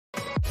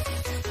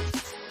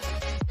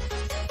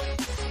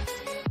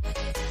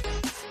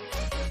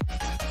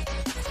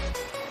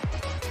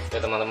Oke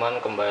teman-teman,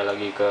 kembali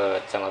lagi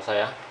ke channel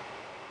saya.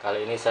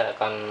 Kali ini saya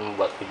akan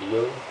membuat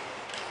video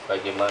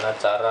bagaimana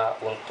cara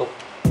untuk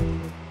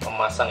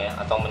memasang ya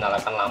atau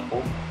menyalakan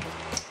lampu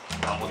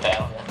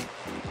TL ya,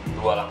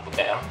 2 lampu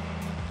TL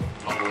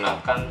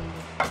menggunakan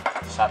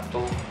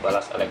satu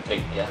balas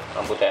elektrik ya.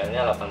 Lampu TL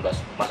nya 18,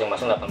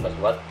 masing-masing 18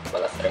 watt,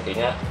 balas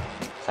elektriknya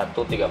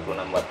 136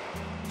 watt.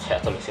 Saya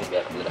tulisin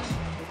biar jelas.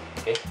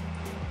 Oke,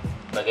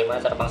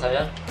 bagaimana cara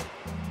pasangnya?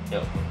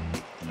 Yuk.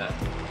 Nah,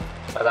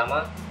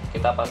 pertama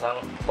kita pasang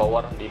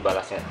power di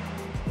balasnya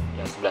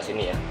yang sebelah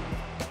sini ya,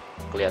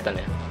 kelihatan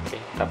ya. Oke,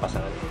 kita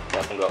pasang aja.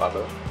 Kita 2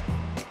 kabel,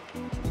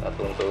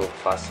 satu untuk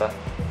fase,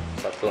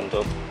 satu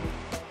untuk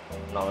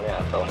nolnya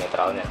atau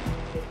netralnya.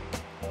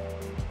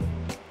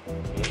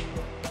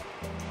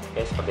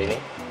 Oke, seperti ini.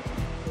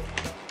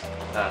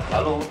 Nah,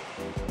 lalu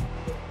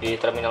di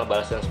terminal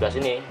balas yang sebelah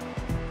sini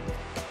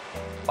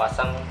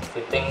pasang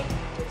fitting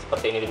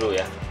seperti ini dulu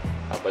ya.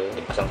 Kabel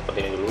dipasang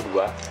seperti ini dulu,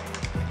 dua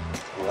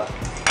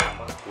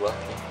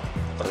ini,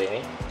 seperti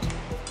ini.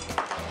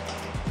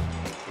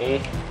 Ini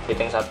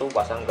fitting satu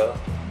pasang ke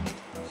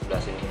sebelah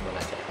sini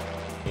balasnya.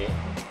 Oke,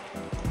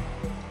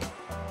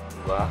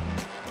 2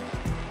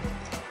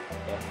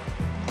 ya,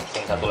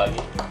 fitting satu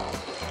lagi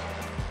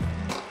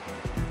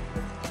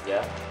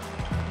ya,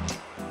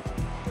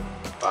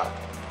 4.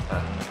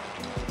 Nah,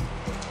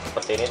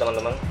 seperti ini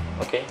teman-teman.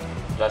 Oke,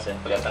 jelas ya,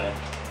 kelihatan ya.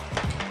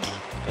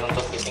 Ini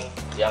untuk fitting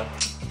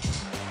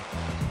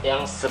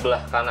yang sebelah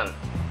kanan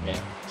ya,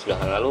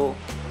 sebelah kanan. Lalu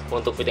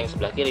untuk fitting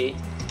sebelah kiri,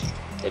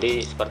 jadi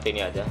seperti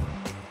ini aja.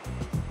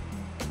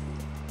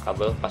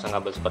 Kabel, pasang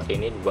kabel seperti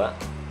ini 2,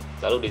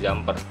 lalu di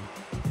jumper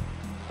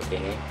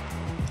seperti ini,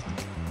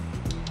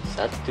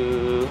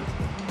 1,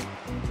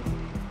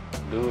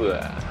 2.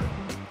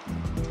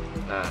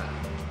 Nah,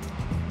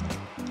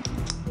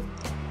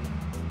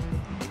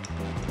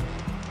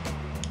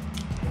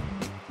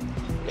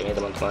 ini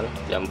teman-teman,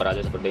 jumper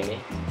aja seperti ini.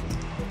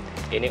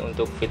 Ini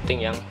untuk fitting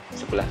yang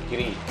sebelah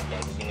kiri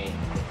yang di sini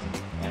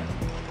ya.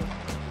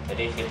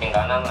 Jadi fitting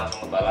kanan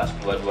langsung ke balas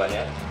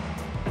dua-duanya.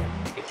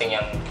 Fitting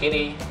yang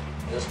kiri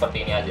itu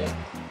seperti ini aja,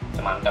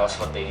 cemantel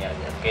seperti ini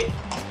aja. Oke.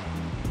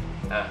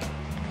 Nah,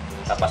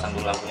 kita pasang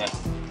dulu lampunya.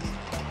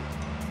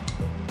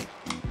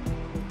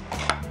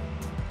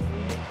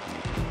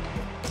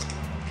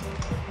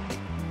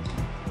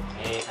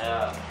 Ini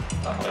saya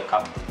nggak pakai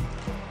cup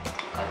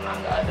karena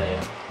nggak ada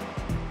ya.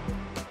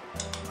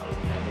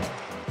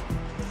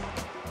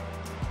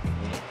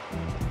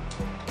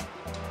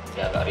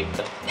 Ya, agak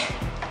ribet.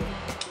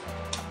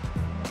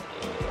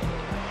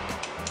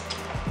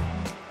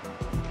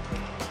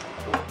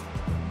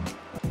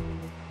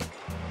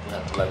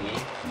 Satu lagi.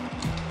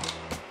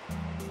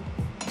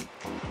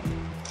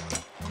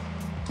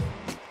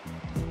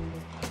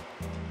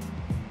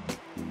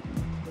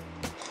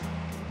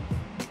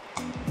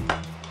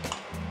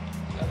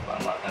 Nggak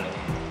makan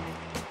ini.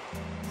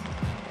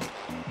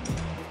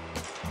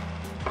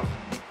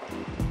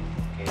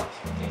 Oke,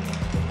 seperti ini.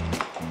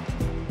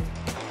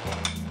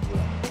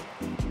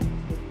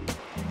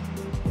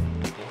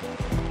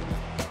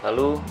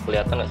 Lalu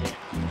kelihatan nggak sih?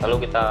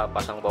 Lalu kita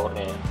pasang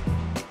powernya ya,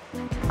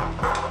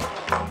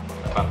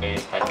 kita pakai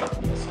slider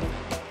biasa.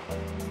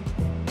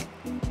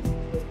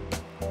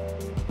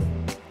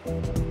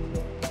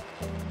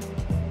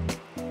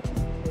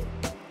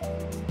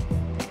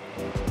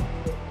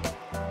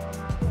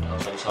 Nggak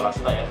usah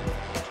disolasi lah ya,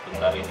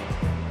 sebentar ini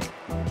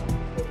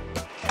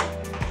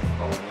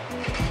powernya.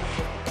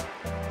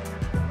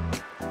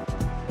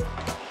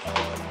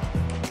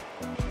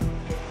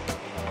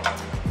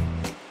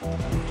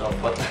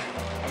 Copot.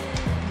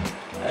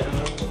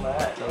 Aduh,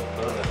 mak,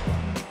 copot.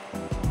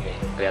 Oke,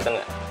 kelihatan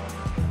nggak?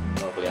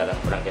 Oh, kelihatan,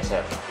 kurang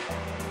geser.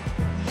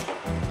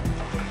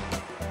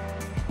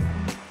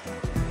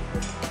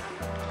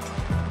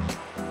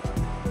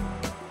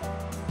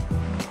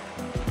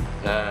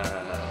 Nah,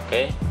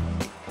 oke.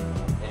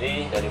 Jadi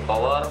dari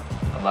power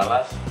ke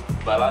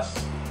balas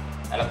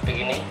elektrik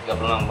ini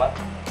 36 watt,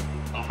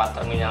 4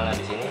 terminalnya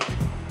di sini,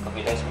 ke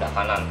fitting sebelah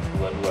kanan,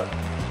 2.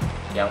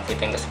 Yang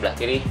fitting ke sebelah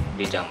kiri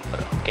di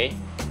jumper. Oke,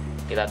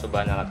 kita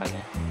coba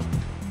nyalakannya.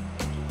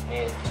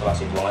 Ini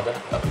isolasi buang aja,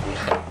 nggak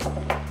berguna.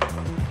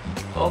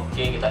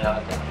 Oke, kita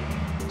nyalakan.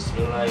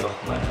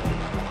 Bismillahirrahmanirrahim.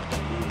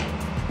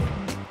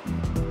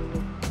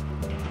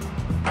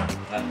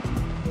 Nah,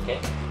 oke,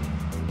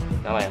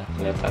 nyala ya,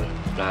 kelihatan.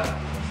 Nah,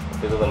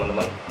 itu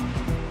teman-teman,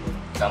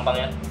 gampang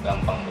ya,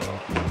 gampang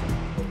tuh.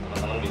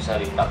 Teman-teman bisa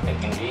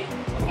dipraktekin di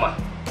rumah.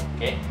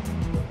 Oke,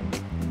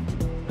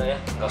 udah ya,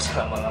 nggak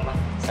usah lama-lama,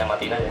 saya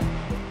matiin aja.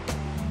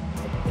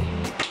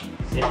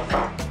 Sip.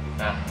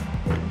 Nah,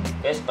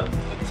 oke,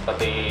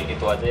 seperti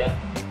itu aja ya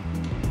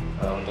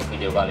untuk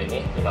video kali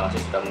ini. Terima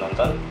kasih sudah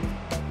menonton.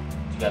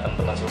 Jika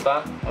teman-teman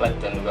suka, like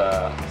dan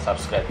juga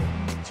subscribe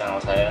channel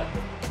saya.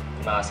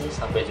 Terima kasih,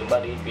 sampai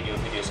jumpa di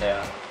video-video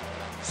saya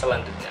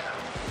selanjutnya.